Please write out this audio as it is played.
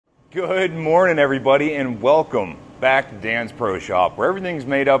Good morning, everybody, and welcome back to Dan's Pro Shop, where everything's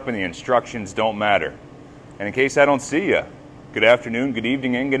made up and the instructions don't matter. And in case I don't see you, good afternoon, good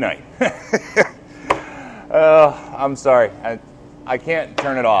evening, and good night. I'm sorry, I can't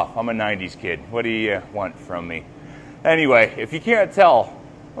turn it off. I'm a 90s kid. What do you want from me? Anyway, if you can't tell,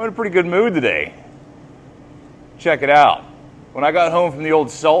 I'm in a pretty good mood today. Check it out. When I got home from the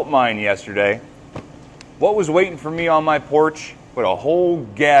old salt mine yesterday, what was waiting for me on my porch but a whole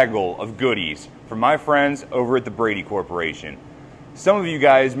gaggle of goodies from my friends over at the Brady Corporation. Some of you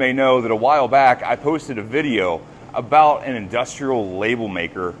guys may know that a while back I posted a video about an industrial label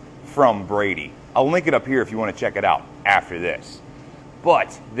maker from Brady. I'll link it up here if you want to check it out after this.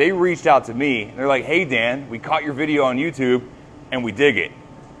 But they reached out to me and they're like, hey Dan, we caught your video on YouTube and we dig it.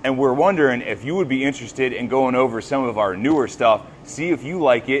 And we're wondering if you would be interested in going over some of our newer stuff, see if you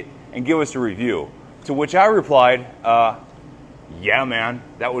like it, and give us a review. To which I replied, yeah, man,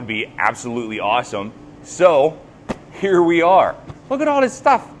 that would be absolutely awesome. So here we are. Look at all this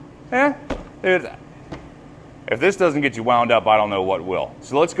stuff. If this doesn't get you wound up, I don't know what will.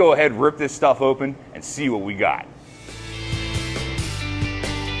 So let's go ahead, rip this stuff open, and see what we got.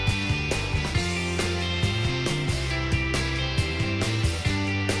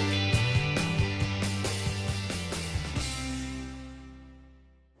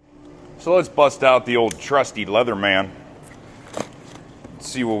 So let's bust out the old trusty Leatherman.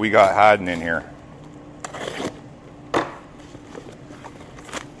 See what we got hiding in here.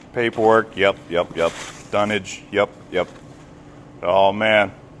 Paperwork, yep. Dunnage, yep. Oh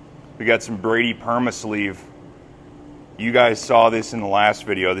man, we got some Brady Perma sleeve. You guys saw this in the last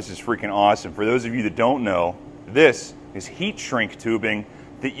video. This is freaking awesome. For those of you that don't know, this is heat shrink tubing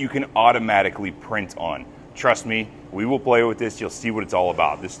that you can automatically print on. Trust me, we will play with this. You'll see what it's all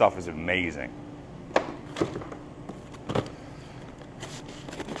about. This stuff is amazing.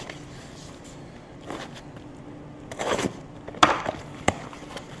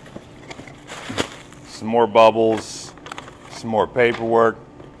 Some more bubbles, some more paperwork.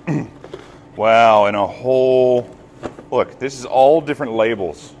 Wow, and a whole, look, this is all different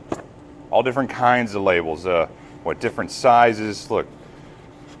labels, all different kinds of labels, what different sizes. Look,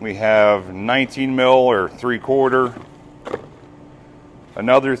 we have 19 mil or 3/4,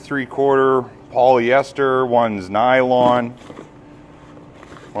 another 3/4 polyester, one's nylon.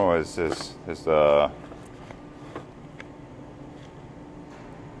 What is this? This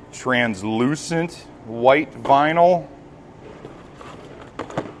translucent white vinyl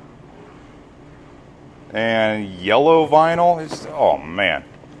and yellow vinyl. Oh man,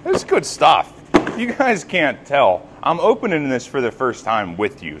 it's good stuff. You guys can't tell, I'm opening this for the first time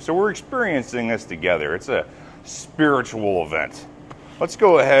with you, so we're experiencing this together. It's a spiritual event. Let's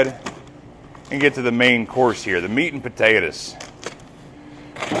go ahead and get to the main course here, the meat and potatoes.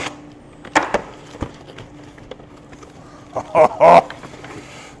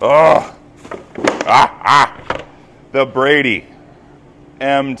 The Brady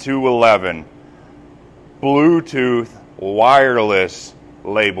M211 Bluetooth wireless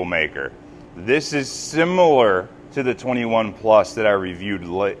label maker. This is similar to the 21 Plus that I reviewed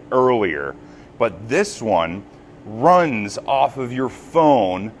earlier, but this one runs off of your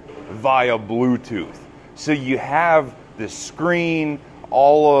phone via Bluetooth. So you have the screen,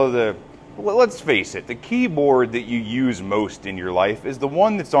 all of the, let's face it, the keyboard that you use most in your life is the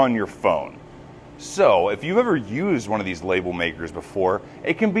one that's on your phone. So if you've ever used one of these label makers before,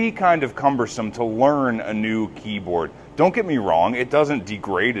 it can be kind of cumbersome to learn a new keyboard. Don't get me wrong, it doesn't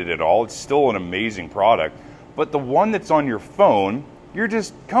degrade it at all. It's still an amazing product. But the one that's on your phone, you're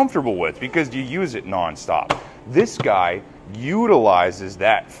just comfortable with because you use it nonstop. This guy utilizes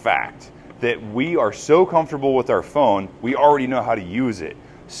that fact that we are so comfortable with our phone, we already know how to use it.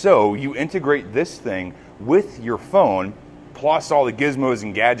 So you integrate this thing with your phone, plus all the gizmos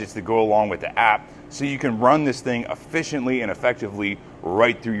and gadgets that go along with the app, so you can run this thing efficiently and effectively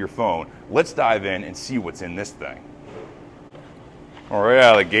right through your phone. Let's dive in and see what's in this thing. All right,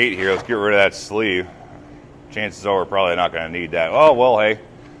 out of the gate here, let's get rid of that sleeve. Chances are we're probably not going to need that. Oh, well, hey,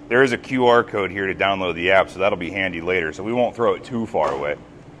 there is a QR code here to download the app, so that'll be handy later, so we won't throw it too far away.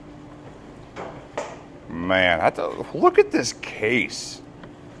 Man, look at this case.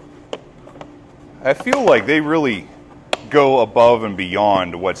 I feel like they really go above and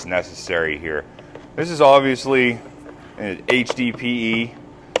beyond what's necessary here. This is obviously an HDPE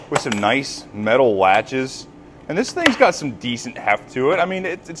with some nice metal latches, and this thing's got some decent heft to it. I mean,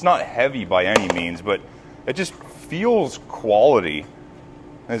 it's not heavy by any means, but it just feels quality.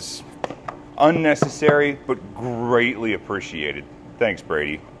 It's unnecessary, but greatly appreciated. Thanks,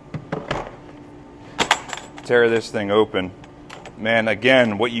 Brady. Tear this thing open. man,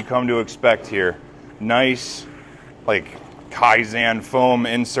 again, what you come to expect here. Nice, like, Kaizen foam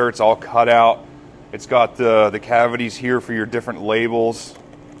inserts all cut out. It's got the cavities here for your different labels.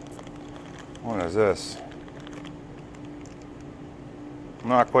 What is this? I'm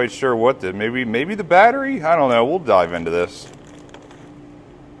not quite sure what maybe the battery? I don't know. We'll dive into this.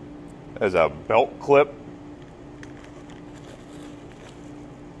 There's a belt clip.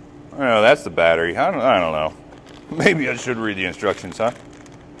 Oh, that's the battery. I don't know. Maybe I should read the instructions, huh?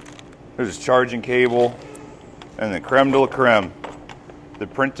 There's a charging cable. And the creme de la creme, the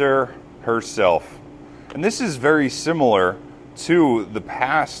printer herself. And this is very similar to the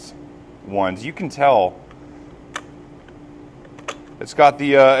past ones. You can tell it's got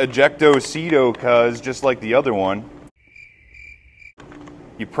the ejecto-cedo cuz just like the other one.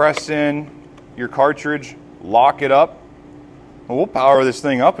 You press in your cartridge, lock it up. Well, we'll power this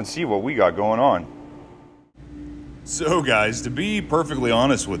thing up and see what we got going on. So guys, to be perfectly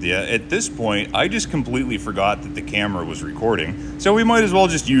honest with you, at this point, I just completely forgot that the camera was recording, so we might as well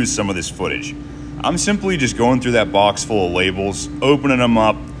just use some of this footage. I'm simply just going through that box full of labels, opening them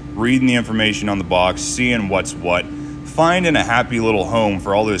up, reading the information on the box, seeing what's what, finding a happy little home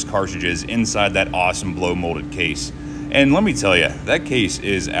for all those cartridges inside that awesome blow molded case. And let me tell you, that case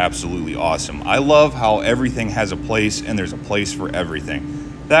is absolutely awesome. I love how everything has a place and there's a place for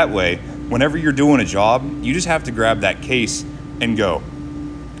everything. That way, whenever you're doing a job, you just have to grab that case and go.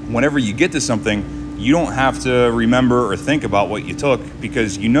 Whenever you get to something, you don't have to remember or think about what you took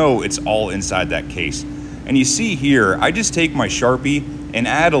because you know it's all inside that case. And you see here, I just take my Sharpie and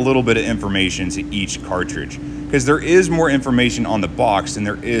add a little bit of information to each cartridge because there is more information on the box than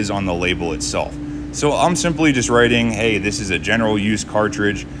there is on the label itself. So I'm simply just writing, hey, this is a general use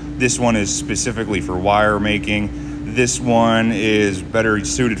cartridge. This one is specifically for wire making. This one is better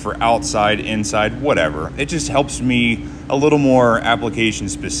suited for outside, inside, whatever. It just helps me a little more application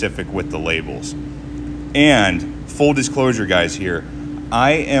specific with the labels. And full disclosure, guys, here,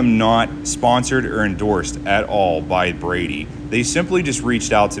 I am not sponsored or endorsed at all by Brady. They simply just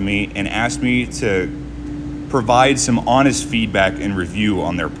reached out to me and asked me to provide some honest feedback and review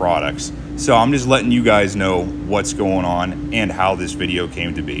on their products. So I'm just letting you guys know what's going on and how this video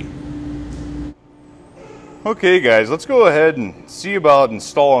came to be. Okay guys, let's go ahead and see about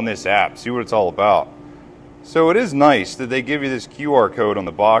installing this app, see what it's all about. So it is nice that they give you this QR code on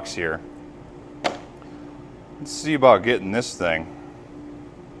the box here. Let's see about getting this thing.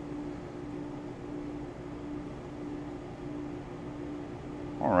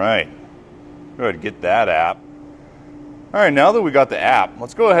 Alright, go ahead and get that app. Alright, now that we got the app,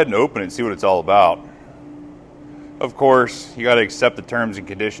 let's go ahead and open it and see what it's all about. Of course, you got to accept the terms and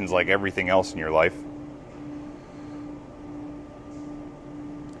conditions like everything else in your life.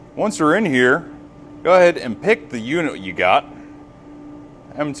 Once we're in here, go ahead and pick the unit you got.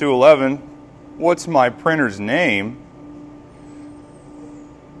 M211. What's my printer's name?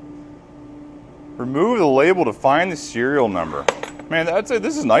 Remove the label to find the serial number. Man, I'd say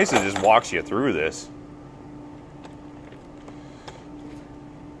this is nice. It just walks you through this.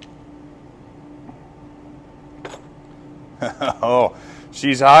 Oh,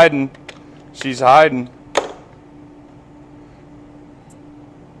 she's hiding. She's hiding.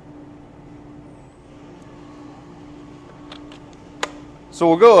 So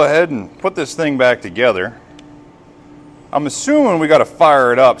we'll go ahead and put this thing back together. I'm assuming we got to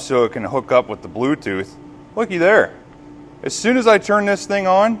fire it up so it can hook up with the Bluetooth. Looky there. As soon as I turn this thing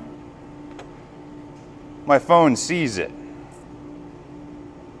on, my phone sees it.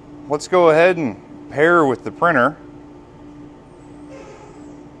 Let's go ahead and pair with the printer.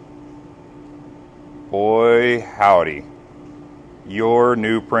 Boy, howdy. Your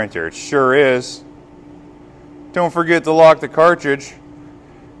new printer. It sure is. Don't forget to lock the cartridge.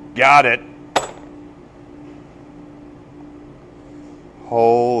 Got it.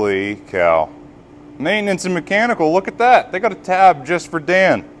 Holy cow. Maintenance and mechanical, look at that. They got a tab just for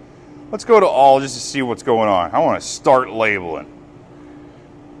Dan. Let's go to all just to see what's going on. I want to start labeling.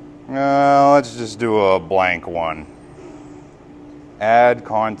 Let's just do a blank one. Add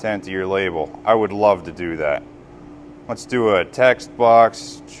content to your label. I would love to do that. Let's do a text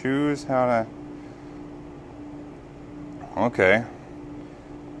box. Choose how to... Okay.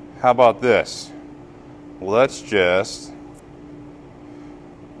 How about this? Let's just...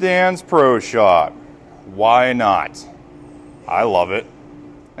 Dan's Pro Shop. Why not? I love it.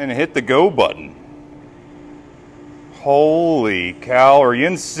 And hit the go button. Holy cow, are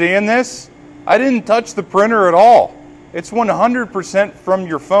you seeing this? I didn't touch the printer at all. It's 100% from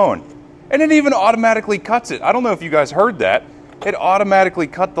your phone. And it even automatically cuts it. I don't know if you guys heard that. It automatically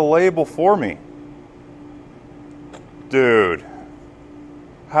cut the label for me. Dude,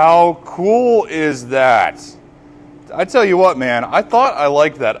 How cool is that? I tell you what, man, I thought I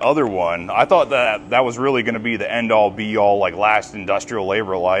liked that other one. I thought that was really going to be the end-all, be-all, like last industrial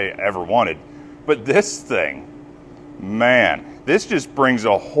label I ever wanted. But this thing, man, this just brings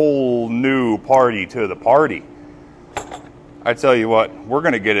a whole new party to the party. I tell you what, we're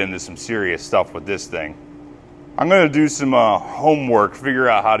going to get into some serious stuff with this thing. I'm going to do some homework, figure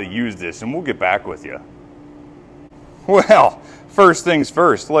out how to use this, and we'll get back with you. Well, first things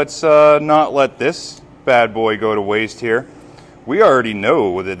first, let's not let this bad boy go to waste here. We already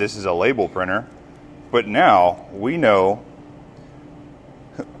know that this is a label printer, but now we know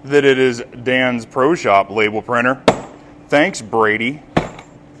that it is Dan's Pro Shop label printer. Thanks, Brady.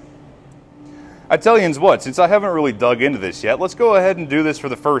 I tell you what, since I haven't really dug into this yet, let's go ahead and do this for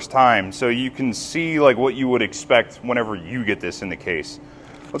the first time so you can see like what you would expect whenever you get this in the case.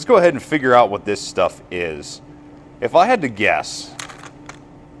 Let's go ahead and figure out what this stuff is. If I had to guess,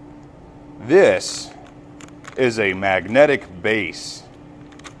 this is a magnetic base.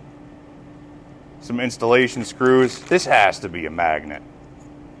 Some installation screws. This has to be a magnet.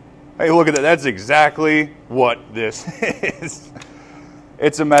 Hey, look at that. That's exactly what this is.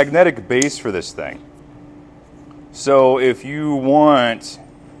 It's a magnetic base for this thing. So if you want,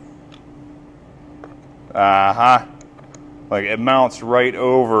 like it mounts right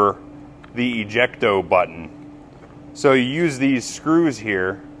over the ejecto button. So you use these screws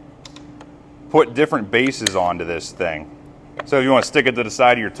here, put different bases onto this thing. So if you want to stick it to the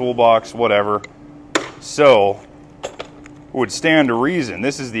side of your toolbox, whatever. So it would stand to reason.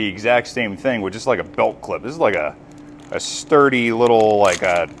 This is the exact same thing with just like a belt clip. This is like a sturdy little like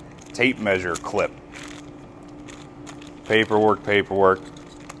a tape measure clip. Paperwork, paperwork.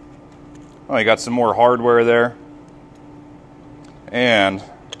 Oh, you got some more hardware there. And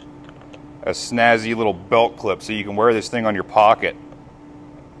a snazzy little belt clip so you can wear this thing on your pocket.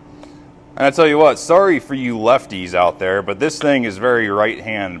 And I tell you what, sorry for you lefties out there, but this thing is very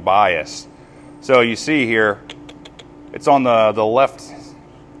right-hand biased. So you see here, it's on the left,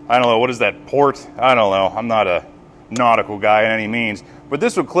 I don't know, what is that, port? I don't know, I'm not a nautical guy in any means, but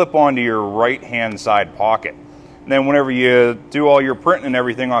this would clip onto your right-hand side pocket. And then whenever you do all your printing and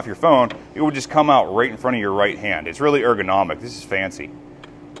everything off your phone, it would just come out right in front of your right hand. It's really ergonomic. This is fancy.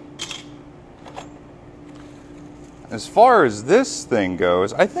 As far as this thing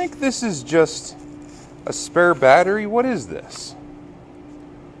goes, I think this is just a spare battery. What is this?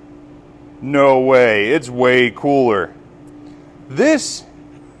 No way, it's way cooler. This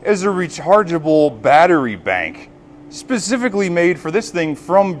is a rechargeable battery bank, specifically made for this thing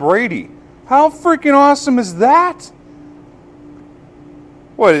from Brady. How freaking awesome is that?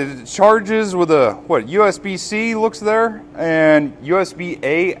 What, it charges with a, what, USB-C looks there, and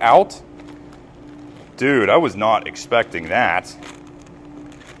USB-A out? Dude, I was not expecting that.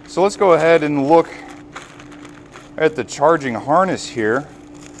 So let's go ahead and look at the charging harness here.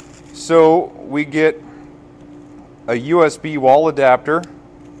 So we get a USB wall adapter,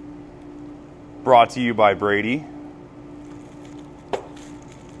 brought to you by Brady.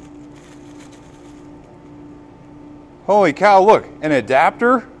 Holy cow, look, an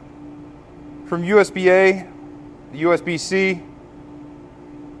adapter from USB-A, USB-C,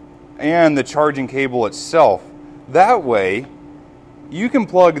 and the charging cable itself. That way, you can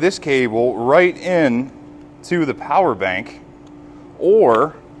plug this cable right in to the power bank,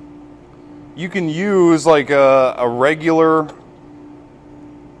 or you can use like a regular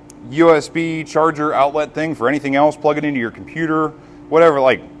USB charger outlet thing for anything else, plug it into your computer, whatever.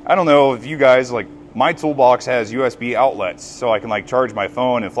 Like, I don't know if you guys, like, my toolbox has USB outlets so I can like charge my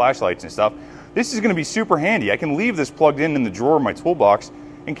phone and flashlights and stuff. This is going to be super handy. I can leave this plugged in the drawer of my toolbox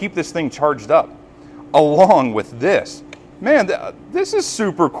and keep this thing charged up along with this. Man, this is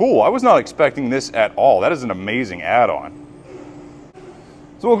super cool. I was not expecting this at all. That is an amazing add-on.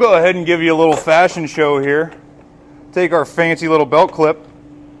 So we'll go ahead and give you a little fashion show here. Take our fancy little belt clip.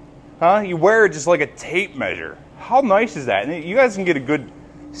 Huh? You wear it just like a tape measure. How nice is that? And you guys can get a good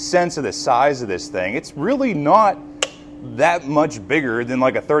sense of the size of this thing. It's really not that much bigger than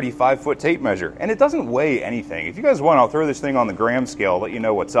like a 35-foot tape measure, and it doesn't weigh anything. If you guys want, I'll throw this thing on the gram scale, let you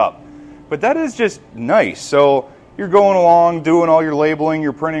know what's up. But that is just nice. So you're going along doing all your labeling,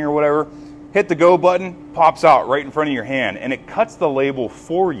 your printing or whatever, hit the go button, pops out right in front of your hand, and it cuts the label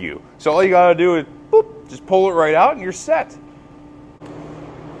for you. So all you gotta do is boop, just pull it right out and you're set.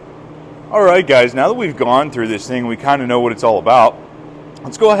 Alright guys, now that we've gone through this thing, we kind of know what it's all about.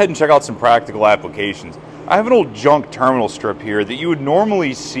 Let's go ahead and check out some practical applications. I have an old junk terminal strip here that you would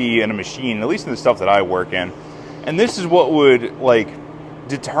normally see in a machine, at least in the stuff that I work in. And this is what would like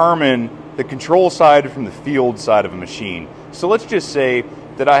determine the control side from the field side of a machine. So let's just say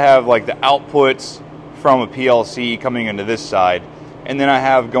that I have like the outputs from a PLC coming into this side, and then I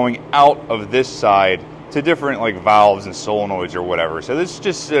have going out of this side to different like valves and solenoids or whatever. So this is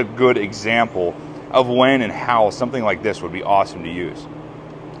just a good example of when and how something like this would be awesome to use.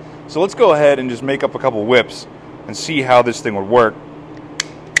 So let's go ahead and just make up a couple whips and see how this thing would work.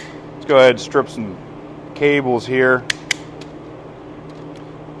 Let's go ahead and strip some cables here.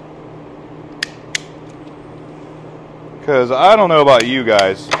 Because I don't know about you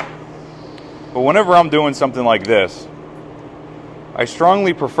guys, but whenever I'm doing something like this, I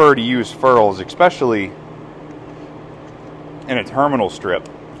strongly prefer to use ferrules, especially in a terminal strip,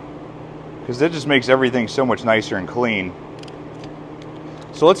 because that just makes everything so much nicer and clean.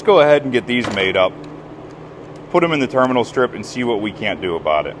 So let's go ahead and get these made up, put them in the terminal strip, and see what we can't do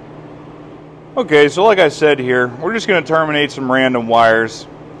about it. Okay, so like I said here, we're just going to terminate some random wires.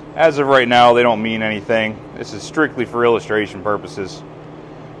 As of right now, they don't mean anything. This is strictly for illustration purposes.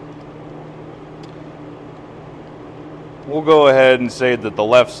 We'll go ahead and say that the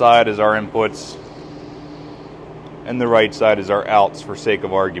left side is our inputs and the right side is our outs for sake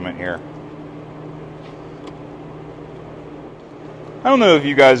of argument here. I don't know if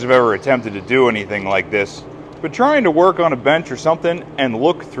you guys have ever attempted to do anything like this, but trying to work on a bench or something and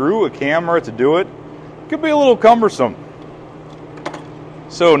look through a camera to do it could be a little cumbersome.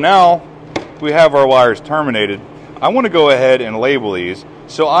 So now we have our wires terminated. I want to go ahead and label these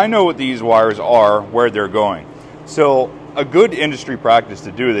so I know what these wires are, where they're going. So a good industry practice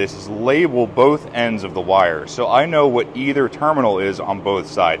to do this is label both ends of the wire so I know what either terminal is on both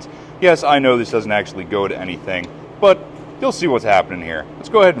sides. Yes, I know this doesn't actually go to anything, but you'll see what's happening here. Let's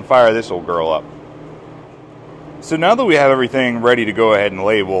go ahead and fire this old girl up. So now that we have everything ready to go ahead and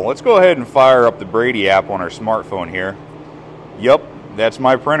label, let's go ahead and fire up the Brady app on our smartphone here. Yup, that's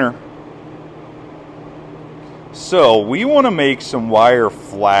my printer. So we want to make some wire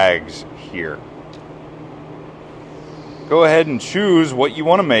flags here. Go ahead and choose what you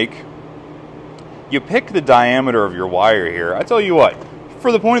want to make. You pick the diameter of your wire here. I tell you what,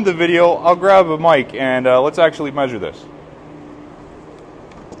 for the point of the video, I'll grab a mic and let's actually measure this.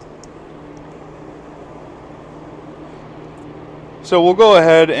 So we'll go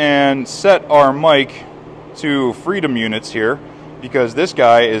ahead and set our mic to freedom units here because this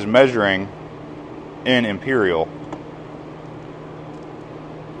guy is measuring in imperial.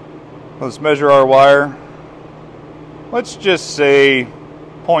 Let's measure our wire. Let's just say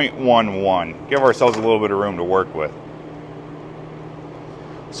 0.11. Give ourselves a little bit of room to work with.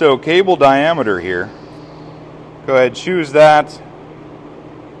 So cable diameter here. Go ahead, choose that.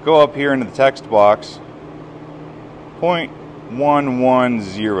 Go up here into the text box.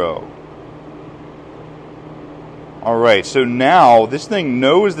 0.110. Alright, so now this thing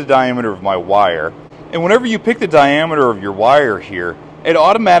knows the diameter of my wire. And whenever you pick the diameter of your wire here, it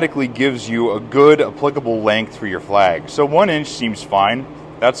automatically gives you a good applicable length for your flag. So 1 inch seems fine.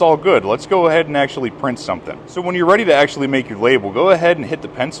 That's all good. Let's go ahead and actually print something. So when you're ready to actually make your label, go ahead and hit the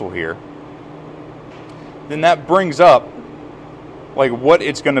pencil here. Then that brings up like what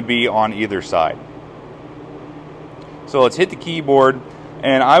it's going to be on either side. So let's hit the keyboard,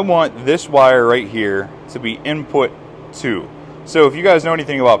 and I want this wire right here to be input 2. So if you guys know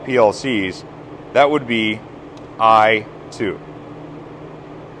anything about PLCs, that would be I2.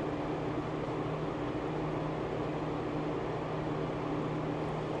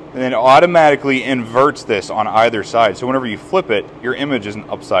 And then it automatically inverts this on either side. So whenever you flip it, your image isn't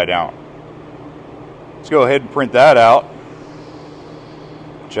upside down. Let's go ahead and print that out.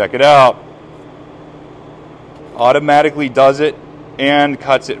 Check it out. Automatically does it and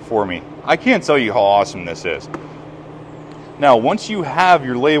cuts it for me. I can't tell you how awesome this is. Now, once you have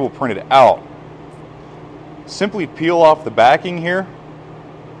your label printed out, simply peel off the backing here.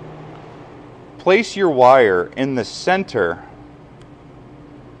 Place your wire in the center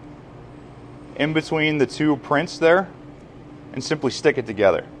in between the two prints there and simply stick it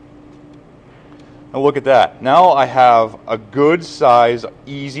together. Now look at that. Now I have a good size,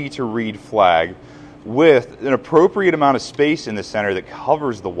 easy to read flag with an appropriate amount of space in the center that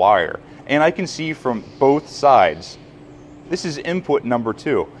covers the wire. And I can see from both sides, this is input number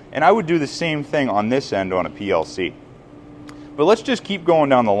 2. And I would do the same thing on this end on a PLC. But let's just keep going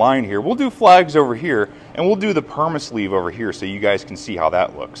down the line here. We'll do flags over here, and we'll do the perma-sleeve over here so you guys can see how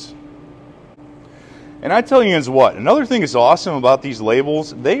that looks. And I tell you is what, another thing that's awesome about these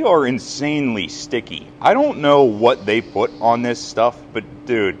labels, they are insanely sticky. I don't know what they put on this stuff, but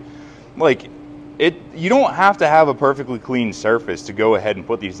dude, like, you don't have to have a perfectly clean surface to go ahead and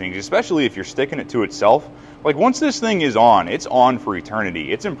put these things, especially if you're sticking it to itself. Like, once this thing is on, it's on for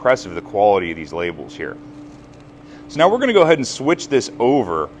eternity. It's impressive, the quality of these labels here. So now we're going to go ahead and switch this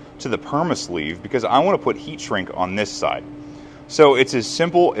over to the perma sleeve because I want to put heat shrink on this side. So it's as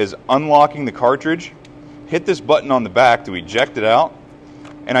simple as unlocking the cartridge, hit this button on the back to eject it out,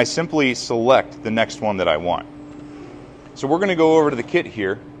 and I simply select the next one that I want. So we're going to go over to the kit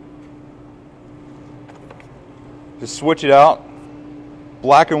here, just switch it out,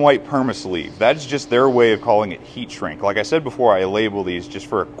 black and white perma sleeve. That's just their way of calling it heat shrink. Like I said before, I label these just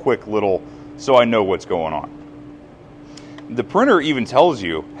for a quick little, so I know what's going on. The printer even tells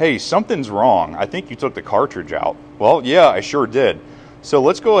you, hey, something's wrong. I think you took the cartridge out. Well, yeah, I sure did. So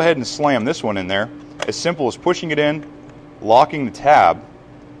let's go ahead and slam this one in there. As simple as pushing it in, locking the tab,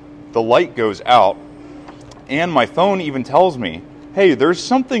 the light goes out, and my phone even tells me, hey, there's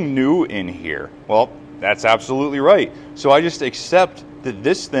something new in here. Well, that's absolutely right. So I just accept that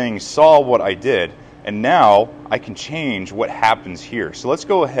this thing saw what I did, and now I can change what happens here. So let's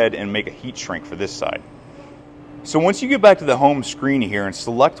go ahead and make a heat shrink for this side. So once you get back to the home screen here and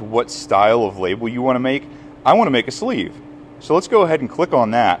select what style of label you want to make, I want to make a sleeve. So let's go ahead and click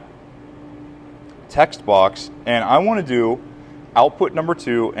on that text box, and I want to do output number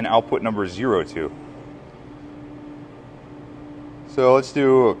 2 and output number 02. So let's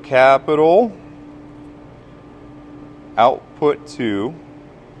do a capital output 2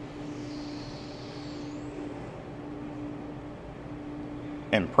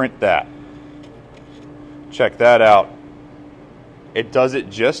 and print that. Check that out. It does it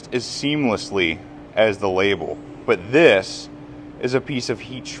just as seamlessly as the label, but this is a piece of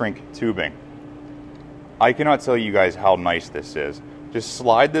heat shrink tubing. I cannot tell you guys how nice this is. Just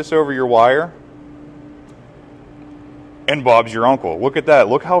slide this over your wire and Bob's your uncle. Look at that.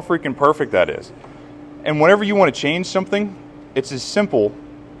 Look how freaking perfect that is. And whenever you want to change something, it's as simple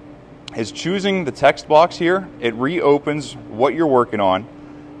as choosing the text box here. It reopens what you're working on.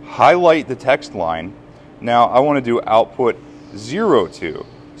 Highlight the text line. Now I want to do output 02.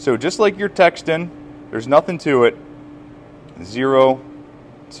 So just like you're texting, there's nothing to it.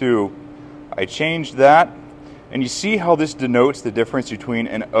 02. I changed that, and you see how this denotes the difference between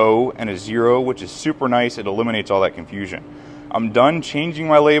an O and a 0, which is super nice. It eliminates all that confusion. I'm done changing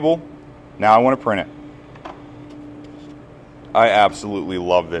my label. Now I want to print it. I absolutely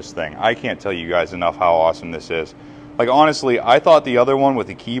love this thing. I can't tell you guys enough how awesome this is. Like honestly, I thought the other one with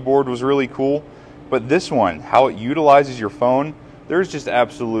the keyboard was really cool, but this one, how it utilizes your phone, there's just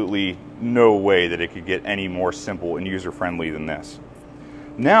absolutely no way that it could get any more simple and user-friendly than this.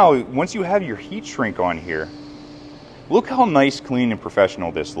 Now, once you have your heat shrink on here, look how nice, clean, and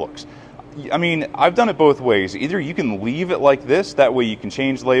professional this looks. I mean, I've done it both ways. Either you can leave it like this, that way you can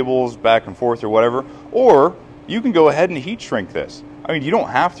change labels back and forth or whatever, or you can go ahead and heat shrink this. I mean, you don't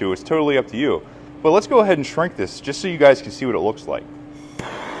have to, it's totally up to you. But let's go ahead and shrink this just so you guys can see what it looks like.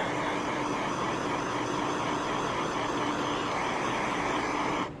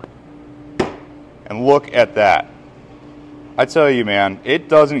 And look at that. I tell you, man, it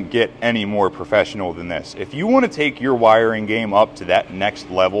doesn't get any more professional than this. If you want to take your wiring game up to that next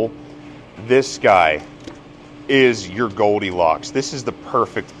level, this guy is your Goldilocks. This is the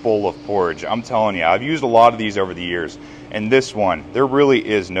perfect bowl of porridge. I'm telling you, I've used a lot of these over the years, and this one, there really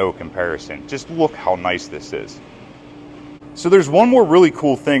is no comparison. Just look how nice this is. So there's one more really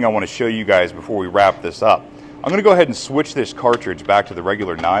cool thing I want to show you guys before we wrap this up. I'm going to go ahead and switch this cartridge back to the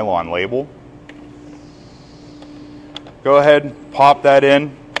regular nylon label. Go ahead, pop that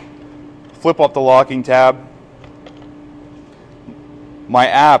in, flip up the locking tab. My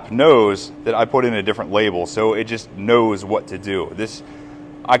app knows that I put in a different label, so it just knows what to do.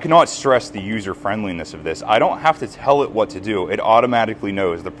 I cannot stress the user-friendliness of this. I don't have to tell it what to do. It automatically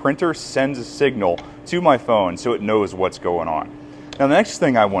knows. The printer sends a signal to my phone so it knows what's going on. Now the next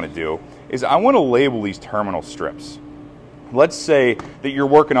thing I want to do is I want to label these terminal strips. Let's say that you're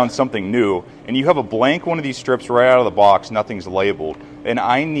working on something new and you have a blank one of these strips right out of the box, nothing's labeled, and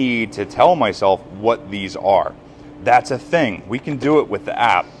I need to tell myself what these are. That's a thing. We can do it with the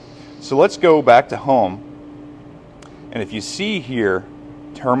app. So let's go back to home, and if you see here,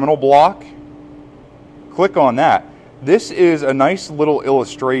 terminal block, click on that. This is a nice little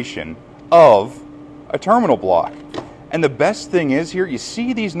illustration of a terminal block. And the best thing is here, you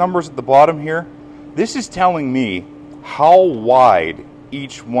see these numbers at the bottom here? This is telling me how wide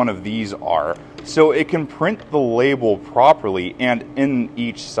each one of these are, so it can print the label properly and in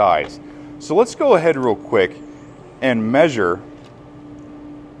each size. So let's go ahead real quick and measure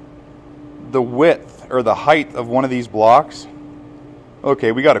the width or the height of one of these blocks.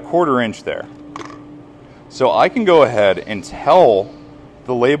 Okay, we got a 1/4 inch there. So I can go ahead and tell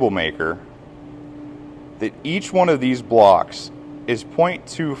the label maker that each one of these blocks is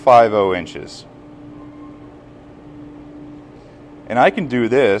 0.250 inches. And I can do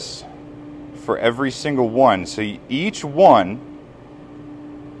this for every single one. So each one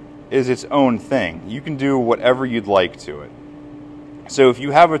is its own thing. You can do whatever you'd like to it. So if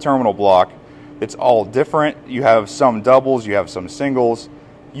you have a terminal block, it's all different. You have some doubles, you have some singles.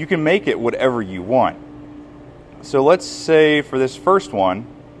 You can make it whatever you want. So let's say for this first one,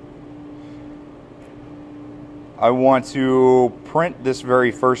 I want to print this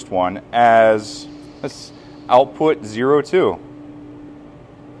very first one as output 02.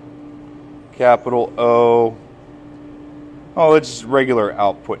 Capital O. Oh, it's just regular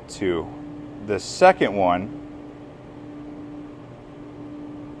output 2. The second one,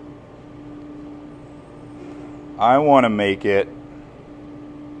 I want to make it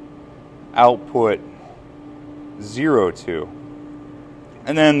output 02.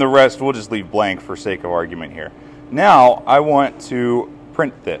 And then the rest we'll just leave blank for sake of argument here. Now I want to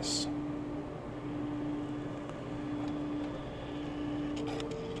print this.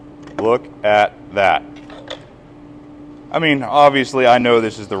 Look at that. I mean, obviously I know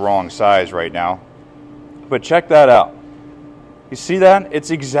this is the wrong size right now, but check that out. You see that? It's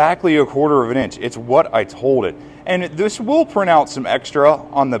exactly 1/4 of an inch. It's what I told it. And this will print out some extra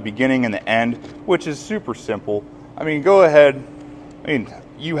on the beginning and the end, which is super simple. I mean, go ahead. I mean,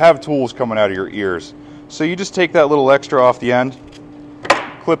 you have tools coming out of your ears. So you just take that little extra off the end,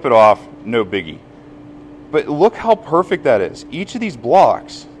 clip it off, no biggie. But look how perfect that is. Each of these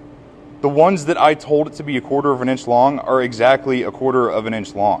blocks, the ones that I told it to be 1/4 of an inch long, are exactly 1/4 of an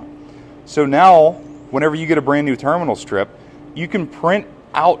inch long. So now, whenever you get a brand new terminal strip, you can print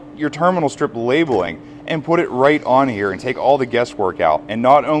out your terminal strip labeling and put it right on here and take all the guesswork out. And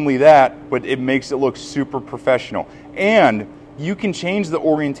not only that, but it makes it look super professional. And you can change the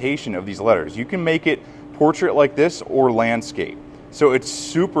orientation of these letters. You can make it portrait like this or landscape. So it's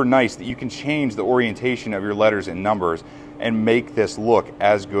super nice that you can change the orientation of your letters and numbers and make this look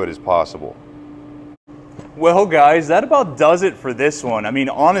as good as possible. Well guys, that about does it for this one. I mean,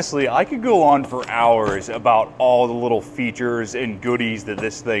 honestly, I could go on for hours about all the little features and goodies that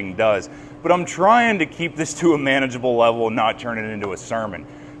this thing does, but I'm trying to keep this to a manageable level and not turn it into a sermon.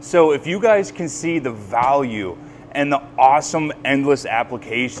 So if you guys can see the value and the awesome endless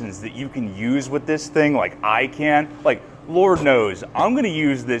applications that you can use with this thing like I can, like Lord knows, I'm gonna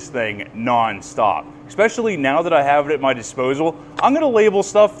use this thing non-stop. Especially now that I have it at my disposal, I'm gonna label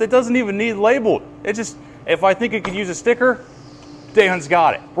stuff that doesn't even need labeled. It just, if I think it could use a sticker, Dan's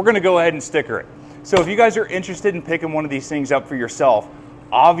got it. We're gonna go ahead and sticker it. So if you guys are interested in picking one of these things up for yourself,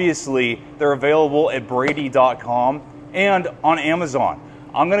 obviously they're available at Brady.com and on Amazon.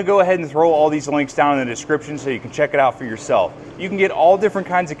 I'm gonna go ahead and throw all these links down in the description so you can check it out for yourself. You can get all different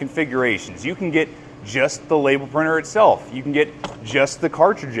kinds of configurations. You can get just the label printer itself. You can get just the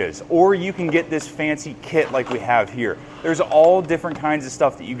cartridges, or you can get this fancy kit like we have here. There's all different kinds of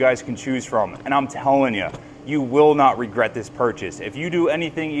stuff that you guys can choose from, and I'm telling you, you will not regret this purchase. If you do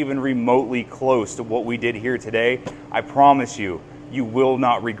anything even remotely close to what we did here today, I promise you, you will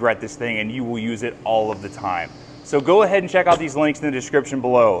not regret this thing and you will use it all of the time. So go ahead and check out these links in the description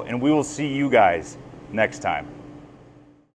below, and we will see you guys next time.